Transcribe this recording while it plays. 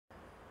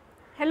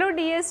Hello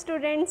dear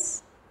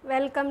students,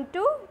 welcome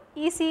to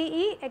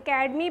ECE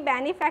Academy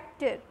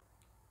Benefactor.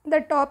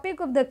 The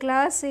topic of the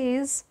class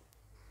is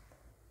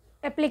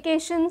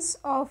applications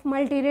of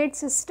multi-rate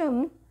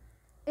system,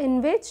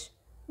 in which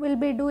we will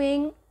be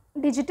doing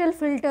digital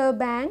filter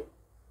bank.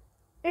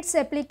 Its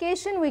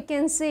application we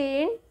can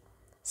see in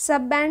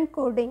subband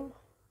coding.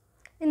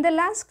 In the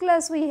last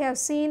class we have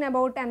seen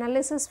about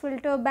analysis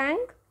filter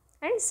bank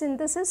and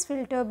synthesis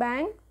filter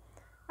bank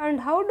and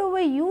how do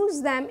we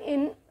use them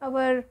in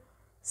our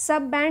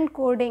subband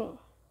coding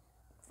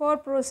for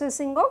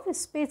processing of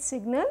speech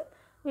signal.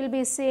 We will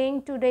be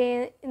seeing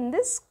today in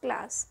this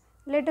class.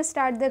 Let us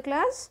start the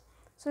class.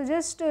 So,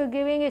 just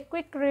giving a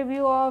quick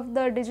review of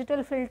the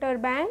digital filter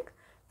bank.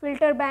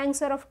 Filter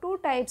banks are of two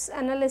types,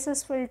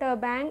 analysis filter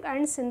bank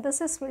and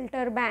synthesis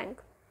filter bank.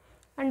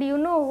 And you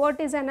know what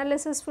is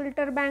analysis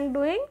filter bank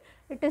doing?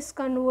 It is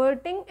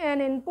converting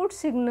an input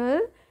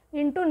signal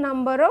into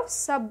number of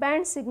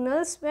subband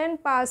signals when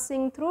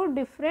passing through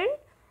different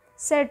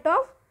set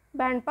of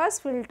band pass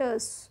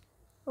filters.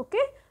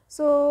 Okay.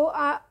 So,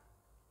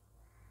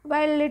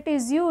 while it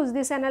is used,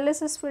 this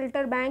analysis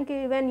filter bank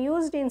when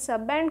used in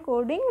subband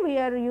coding, we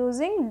are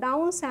using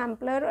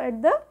downsampler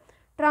at the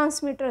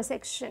transmitter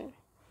section.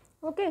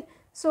 Okay.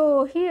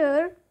 So,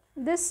 here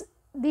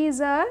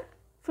these are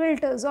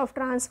filters of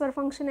transfer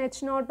function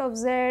h0 of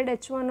z,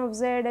 h1 of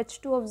z,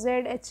 h2 of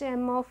z,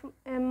 hm of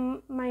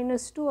m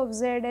minus 2 of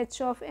z,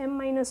 h of m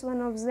minus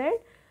 1 of z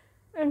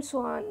and so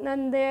on.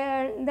 And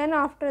then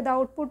after the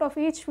output of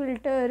each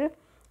filter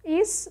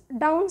is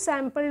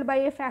downsampled by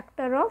a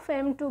factor of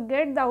m to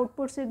get the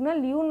output signal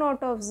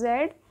u0 of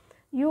z,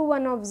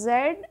 u1 of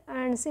z,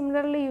 and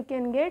similarly you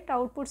can get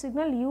output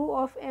signal u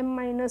of m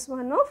minus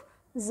 1 of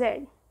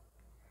z.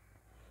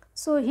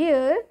 So,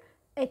 here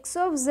x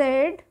of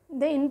z,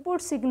 the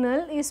input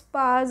signal is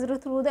passed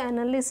through the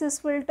analysis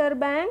filter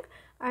bank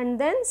and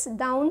then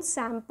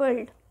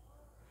downsampled.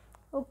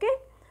 Okay.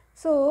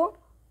 So,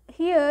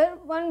 here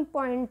one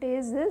point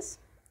is this,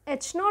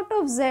 h0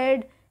 of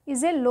z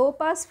is a low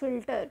pass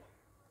filter.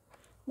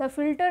 The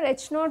filter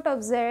h0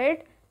 of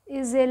z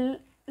is a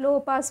low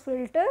pass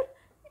filter.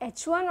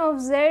 h1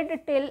 of z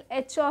till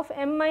h of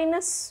m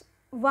minus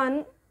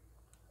 1,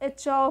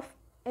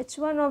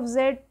 h1 of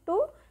z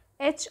to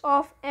h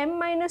of m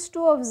minus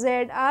 2 of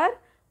z are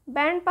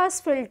band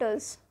pass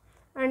filters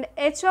and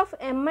h of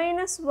m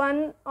minus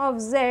 1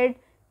 of z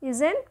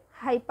is an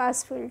high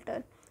pass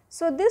filter.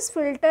 So, this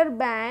filter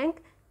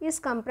bank is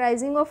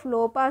comprising of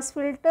low pass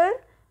filter,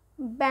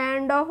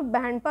 band of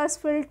band pass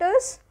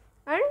filters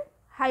and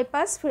high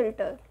pass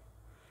filter.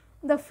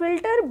 The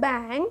filter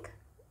bank,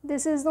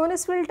 this is known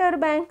as filter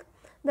bank.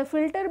 The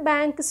filter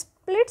bank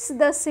splits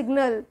the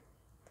signal,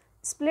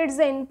 splits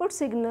the input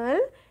signal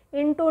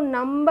into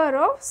number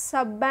of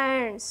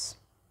subbands,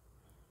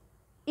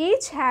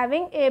 each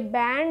having a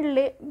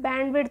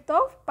bandwidth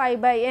of pi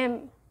by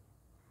m,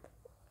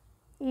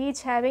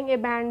 each having a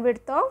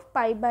bandwidth of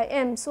pi by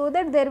m, so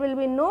that there will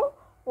be no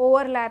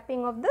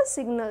overlapping of the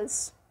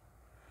signals.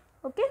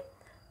 Okay.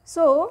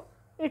 So,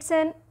 it is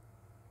an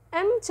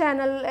m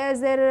channel,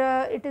 as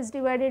there it is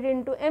divided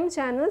into m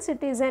channels.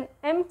 It is an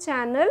m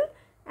channel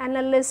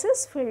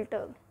analysis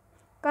filter,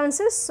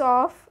 consists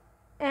of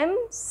m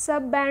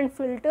subband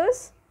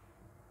filters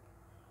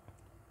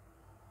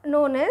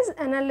known as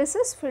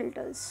analysis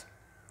filters.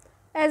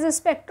 As the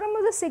spectrum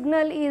of the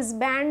signal is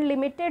band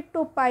limited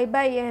to pi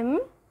by m,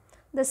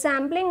 the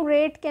sampling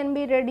rate can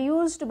be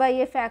reduced by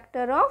a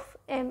factor of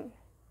m.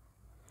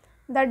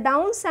 The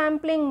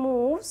downsampling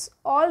moves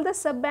all the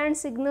subband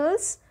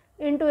signals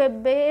into a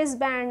base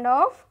band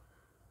of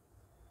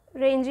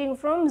ranging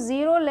from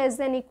 0 less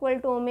than equal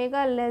to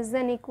omega less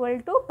than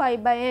equal to pi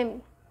by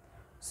m.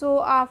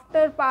 So,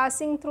 after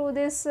passing through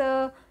this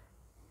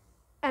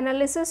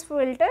analysis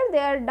filter, they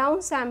are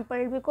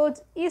downsampled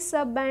because each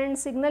subband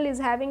signal is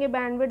having a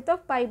bandwidth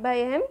of pi by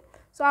m.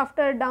 So,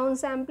 after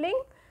downsampling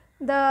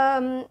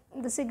the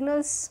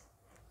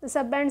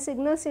subband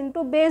signals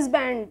into base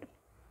band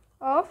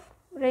of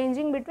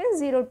ranging between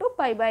 0 to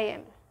pi by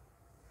m.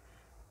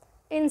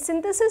 In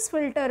synthesis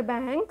filter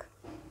bank,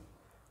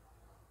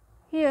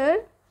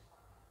 here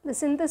the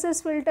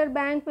synthesis filter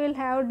bank will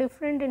have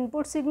different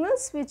input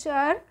signals which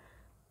are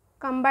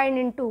combined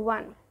into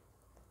one.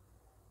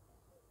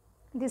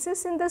 This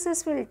is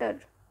synthesis filter.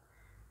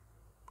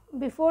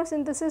 Before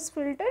synthesis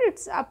filter,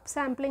 its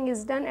upsampling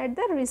is done at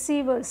the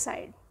receiver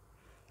side.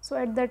 So,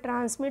 at the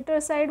transmitter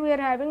side we are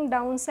having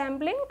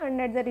downsampling and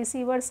at the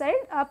receiver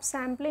side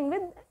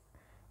upsampling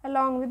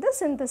along with the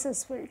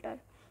synthesis filter.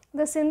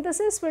 The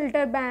synthesis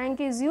filter bank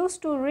is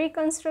used to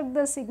reconstruct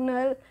the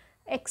signal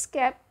x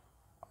cap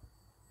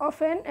of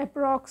an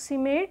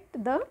approximate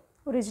the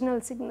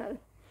original signal.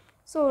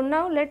 So,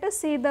 now let us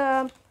see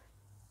the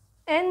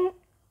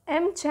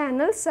m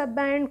channel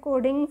subband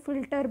coding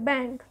filter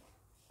bank.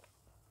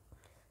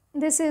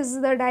 This is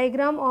the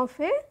diagram of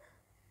a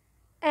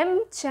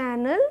m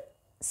channel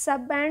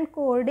subband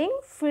coding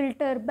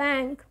filter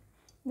bank.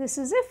 This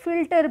is a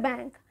filter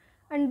bank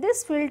and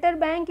this filter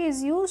bank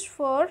is used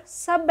for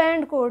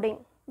subband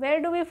coding.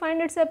 Where do we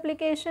find its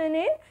application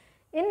in?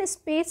 in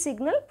speech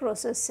signal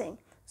processing.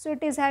 So,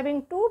 it is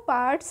having two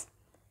parts.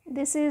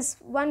 This is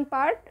one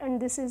part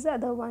and this is the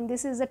other one.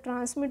 This is the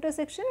transmitter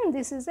section and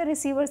this is the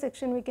receiver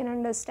section, we can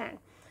understand.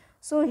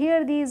 So,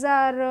 here these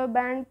are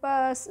band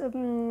pass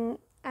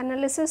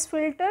analysis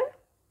filter,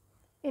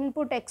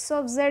 input x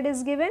of z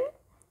is given,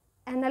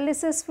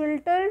 analysis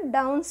filter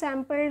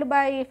downsampled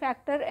by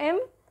factor m,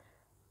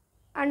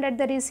 and at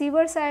the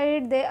receiver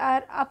side they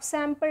are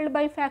upsampled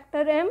by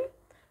factor m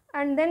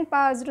and then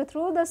passed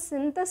through the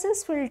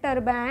synthesis filter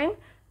bank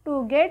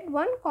to get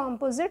one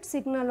composite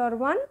signal or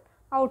one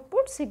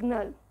output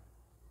signal.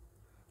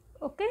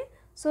 Okay.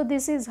 So,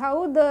 this is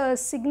how the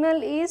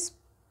signal is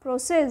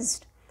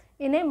processed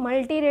in a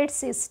multirate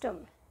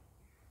system.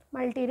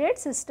 Multirate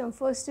system,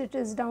 first it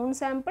is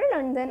downsampled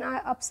and then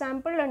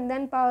upsampled and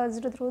then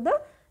passed through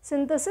the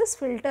synthesis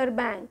filter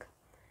bank.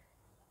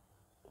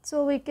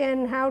 So, we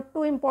can have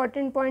two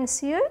important points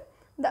here.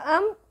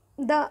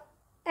 The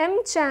M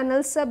channel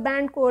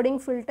subband coding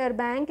filter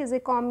bank is a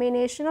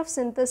combination of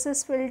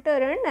synthesis filter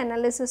and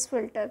analysis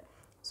filter.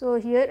 So,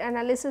 here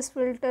analysis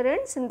filter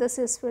and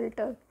synthesis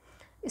filter.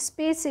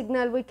 Speech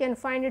signal, we can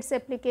find its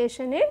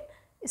application in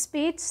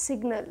speech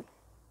signal.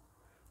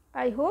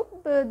 I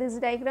hope this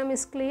diagram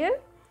is clear.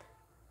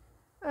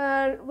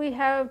 We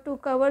have to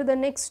cover the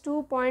next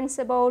 2 points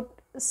about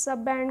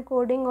subband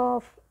coding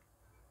of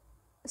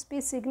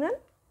speech signal.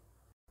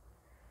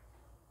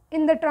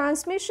 In the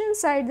transmission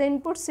side, the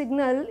input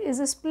signal is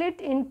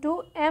split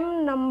into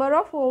m number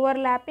of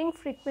overlapping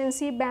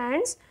frequency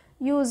bands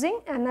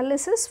using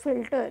analysis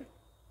filter.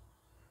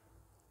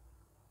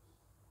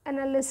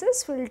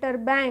 Analysis filter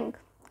bank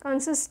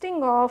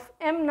consisting of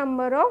m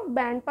number of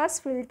band pass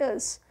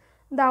filters.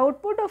 The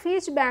output of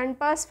each band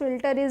pass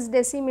filter is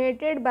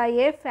decimated by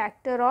a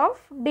factor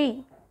of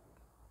d.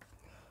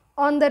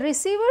 On the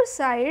receiver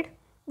side,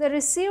 the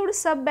received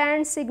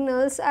subband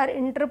signals are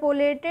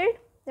interpolated,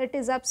 that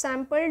is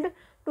upsampled,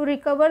 to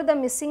recover the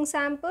missing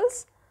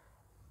samples.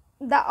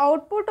 The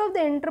output of the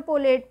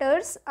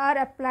interpolators are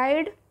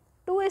applied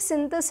to a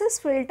synthesis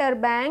filter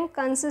bank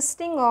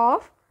consisting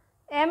of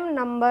m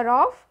number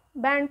of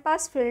band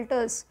pass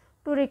filters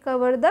to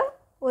recover the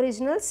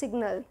original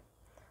signal.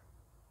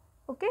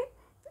 Okay.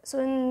 So,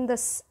 in the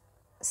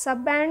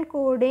subband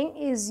coding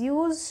is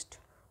used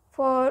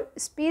for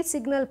speech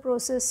signal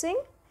processing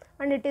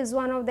and it is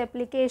one of the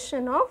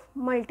application of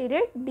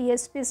multirate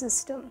DSP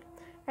system.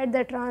 At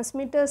the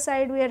transmitter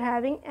side, we are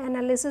having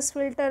analysis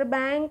filter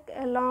bank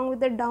along with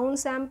the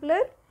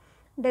downsampler,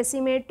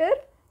 decimator,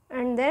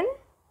 and then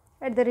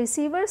at the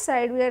receiver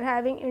side we are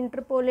having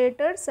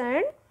interpolators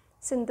and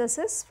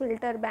synthesis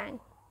filter bank.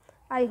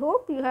 I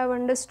hope you have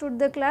understood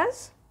the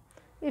class.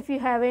 If you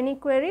have any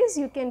queries,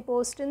 you can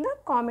post in the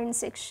comment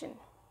section.